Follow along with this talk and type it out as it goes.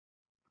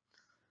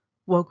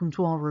Welcome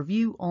to our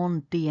review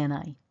on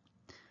DNA.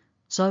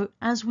 So,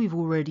 as we've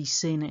already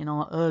seen in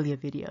our earlier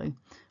video,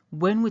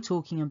 when we're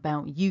talking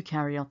about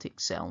eukaryotic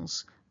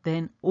cells,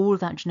 then all of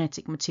that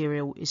genetic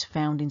material is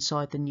found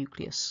inside the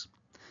nucleus.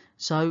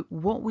 So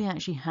what we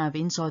actually have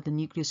inside the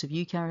nucleus of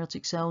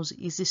eukaryotic cells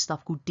is this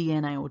stuff called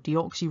DNA, or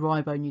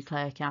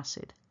deoxyribonucleic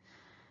acid.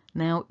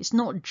 Now, it's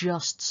not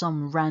just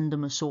some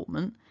random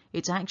assortment,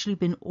 it's actually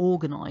been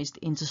organised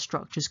into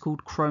structures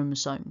called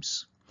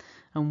chromosomes.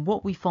 And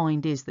what we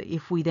find is that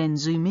if we then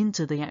zoom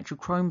into the actual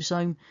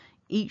chromosome,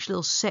 each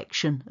little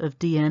section of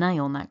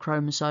DNA on that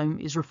chromosome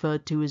is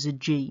referred to as a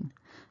gene,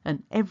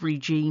 and every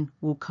gene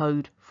will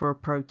code for a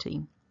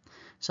protein.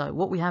 So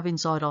what we have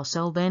inside our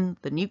cell then,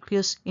 the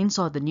nucleus,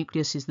 inside the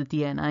nucleus is the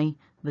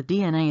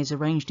DNA is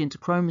arranged into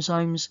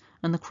chromosomes,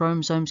 and the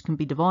chromosomes can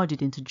be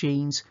divided into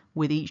genes,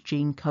 with each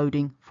gene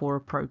coding for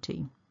a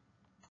protein.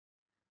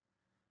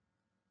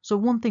 So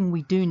one thing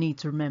we do need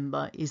to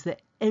remember is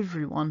that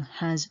everyone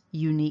has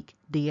unique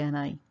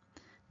DNA.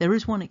 There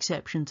is one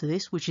exception to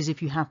this, which is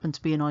if you happen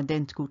to be an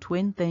identical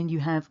twin, then you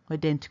have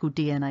identical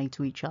DNA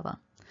to each other.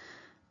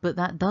 But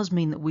that does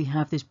mean that we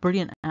have this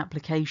brilliant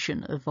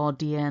application of our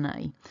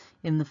DNA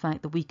in the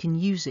fact that we can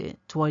use it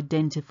to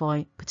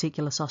identify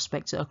particular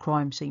suspects at a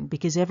crime scene,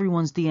 because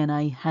everyone's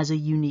DNA has a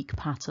unique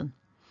pattern.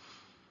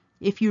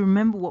 If you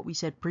remember what we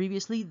said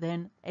previously,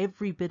 then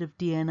every bit of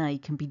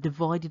DNA can be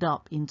divided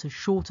up into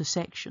shorter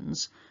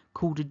sections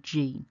called a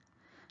gene.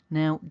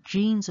 Now,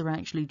 genes are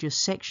actually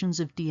just sections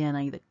of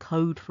DNA that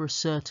code for a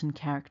certain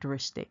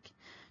characteristic.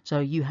 So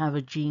you have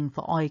a gene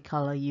for eye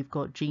colour, you've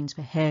got genes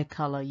for hair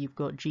colour, you've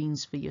got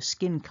genes for your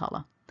skin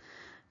colour.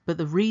 But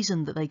the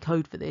reason that they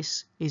code for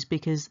this is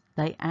because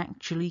they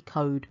actually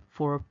code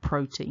for a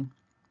protein.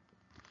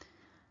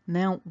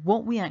 Now,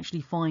 what we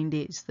actually find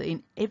is that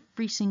in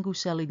every single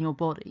cell in your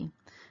body,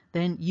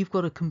 then you've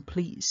got a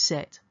complete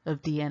set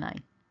of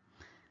DNA.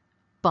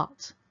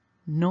 But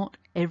not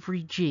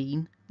every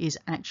gene is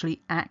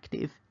actually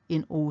active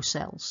in all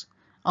cells.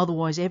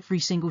 Otherwise, every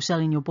single cell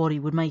in your body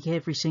would make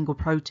every single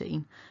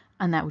protein,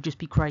 and that would just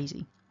be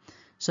crazy.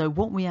 So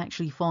what we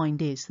actually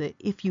find is that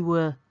if you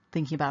were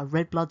thinking about a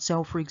red blood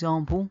cell, for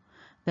example,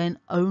 then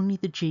only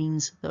the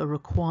genes that are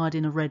required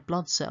in a red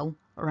blood cell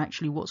are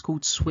actually what's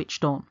called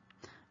switched on.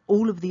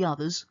 All of the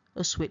others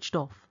are switched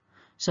off.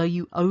 So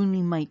you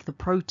only make the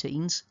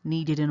proteins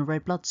needed in a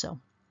red blood cell.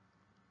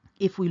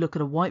 If we look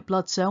at a white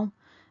blood cell,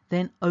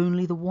 then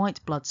only the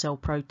white blood cell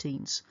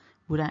proteins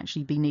would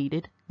actually be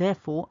needed.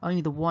 Therefore,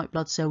 only the white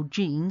blood cell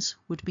genes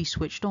would be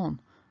switched on.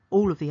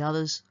 All of the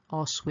others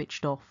are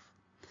switched off.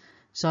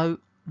 So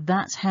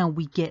that's how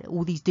we get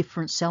all these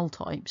different cell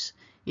types,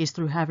 is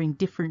through having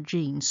different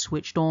genes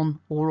switched on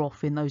or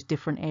off in those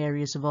different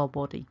areas of our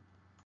body.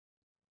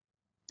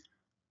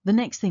 The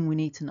next thing we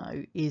need to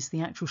know is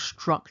the actual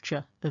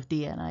structure of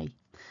DNA,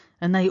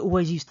 and they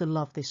always used to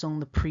love this on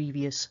the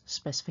previous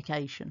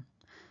specification.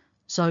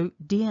 So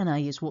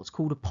DNA is what's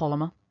called a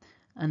polymer,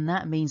 and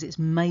that means it's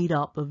made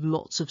up of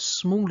lots of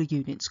smaller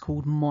units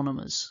called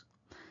monomers.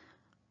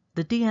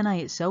 The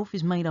DNA itself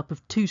is made up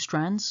of two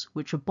strands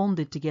which are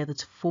bonded together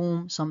to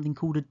form something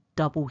called a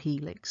double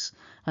helix,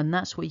 and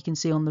that's what you can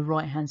see on the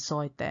right hand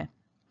side there.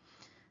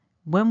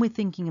 When we're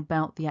thinking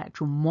about the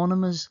actual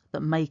monomers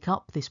that make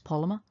up this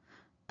polymer,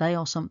 they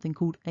are something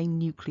called a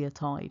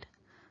nucleotide.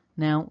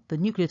 Now, the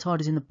nucleotide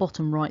is in the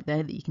bottom right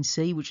there that you can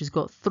see, which has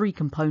got three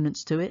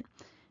components to it.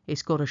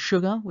 It's got a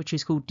sugar, which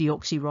is called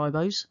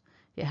deoxyribose.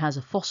 It has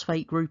a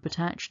phosphate group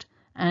attached,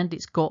 and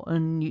it's got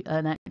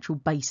an actual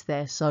base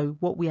there. So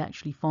what we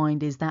actually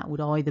find is that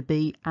would either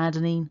be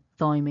adenine,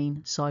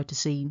 thymine,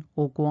 cytosine,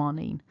 or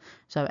guanine.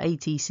 So A,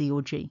 T, C,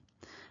 or G.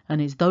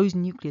 And it's those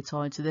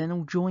nucleotides that then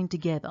all join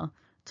together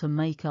to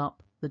make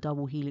up the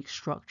double helix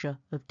structure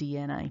of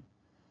DNA.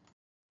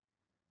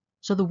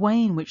 So the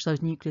way in which those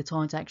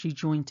nucleotides actually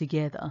join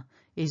together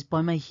is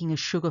by making a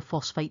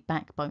sugar-phosphate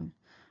backbone.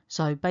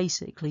 So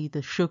basically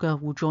the sugar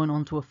will join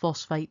onto a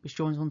phosphate, which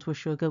joins onto a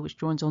sugar, which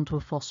joins onto a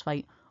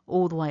phosphate,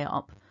 all the way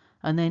up.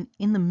 And then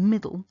in the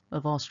middle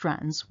of our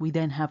strands, we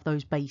then have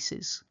those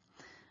bases.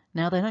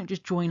 Now they don't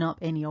just join up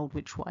any old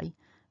which way,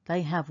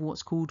 they have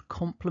what's called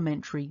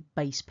complementary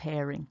base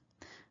pairing.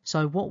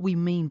 So what we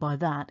mean by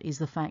that is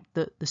the fact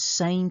that the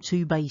same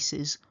two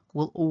bases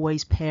will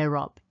always pair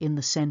up in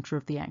the center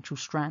of the actual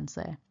strands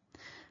there.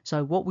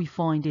 So what we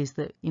find is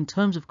that in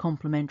terms of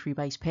complementary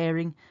base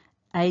pairing,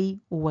 A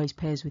always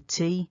pairs with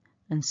T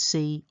and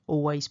C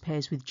always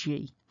pairs with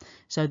G.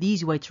 So the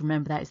easy way to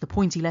remember that is the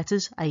pointy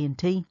letters A and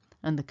T,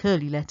 and the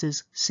curly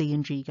letters C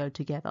and G go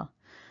together.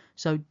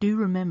 So do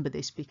remember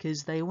this,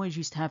 because they always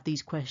used to have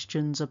these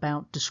questions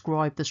about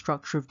describe the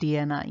structure of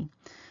DNA.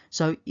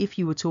 So if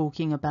you were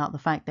talking about the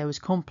fact there was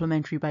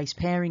complementary base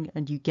pairing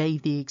and you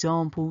gave the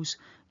examples,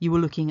 you were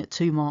looking at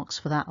 2 marks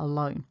for that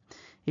alone.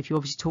 If you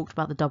obviously talked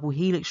about the double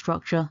helix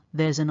structure,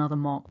 there's another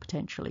mark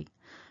potentially.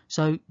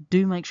 So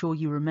do make sure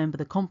you remember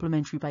the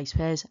complementary base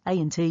pairs A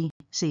and T,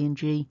 C and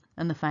G,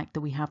 and the fact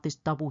that we have this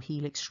double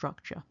helix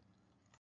structure.